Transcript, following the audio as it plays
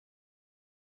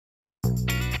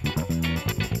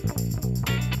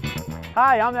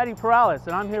Hi, I'm Eddie Perales,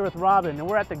 and I'm here with Robin, and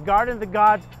we're at the Garden of the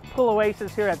Gods Pool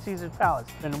Oasis here at Caesars Palace.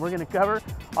 And we're going to cover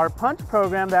our punch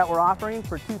program that we're offering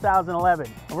for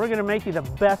 2011. And we're going to make you the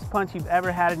best punch you've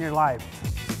ever had in your life.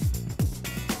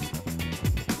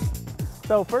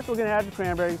 So first we're going to add the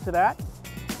cranberries to that,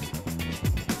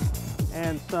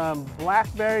 and some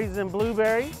blackberries and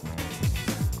blueberries.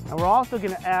 And we're also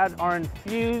going to add our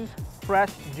infused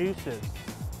fresh juices.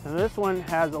 And this one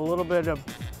has a little bit of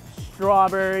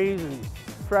strawberries and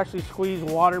freshly squeezed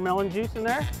watermelon juice in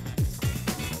there.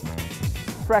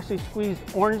 Freshly squeezed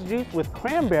orange juice with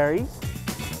cranberries.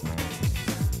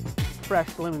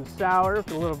 Fresh lemon sour with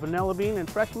a little vanilla bean and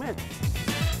fresh mint.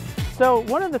 So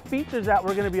one of the features that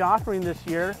we're going to be offering this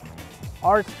year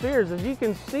are spheres. As you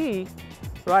can see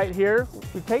right here,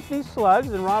 we take these slugs,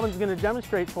 and Robin's going to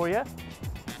demonstrate for you,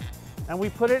 and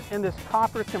we put it in this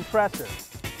copper compressor.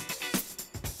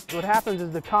 What happens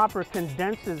is the copper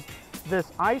condenses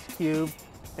this ice cube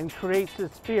and creates a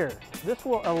sphere. This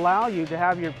will allow you to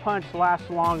have your punch last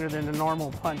longer than a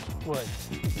normal punch would.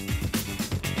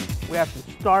 We have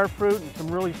some star fruit and some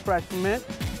really fresh mint.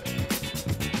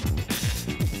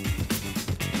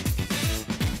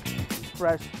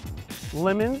 Fresh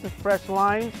lemons, fresh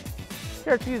limes.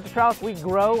 Here at Caesars Palace, we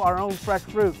grow our own fresh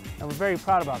fruit, and we're very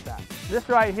proud about that. This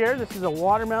right here, this is a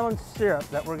watermelon syrup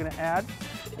that we're going to add.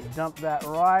 Dump that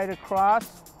right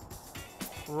across.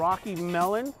 Rocky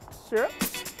melon syrup.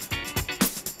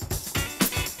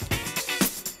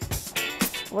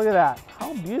 Look at that.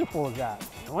 How beautiful is that?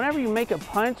 And whenever you make a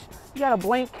punch, you got a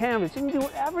blank canvas. You can do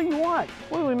whatever you want.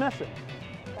 What are we missing?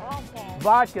 Vodka.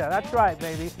 Vodka, that's right,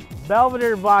 baby.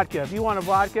 Belvedere vodka. If you want a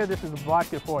vodka, this is the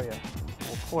vodka for you.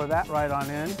 We'll pour that right on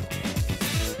in.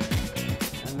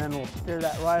 And then we'll stir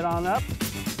that right on up.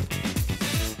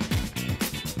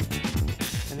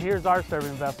 And here's our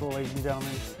serving vessel, ladies and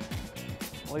gentlemen.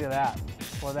 Look at that.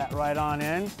 Pour that right on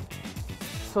in.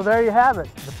 So there you have it,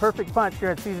 the perfect punch here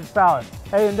at Caesars Palace.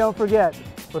 Hey, and don't forget,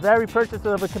 with every purchase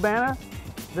of a cabana,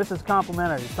 this is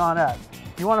complimentary. It's on us.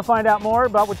 If you want to find out more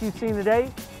about what you've seen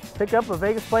today, pick up a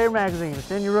Vegas Player magazine.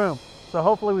 It's in your room. So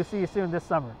hopefully we see you soon this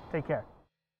summer. Take care.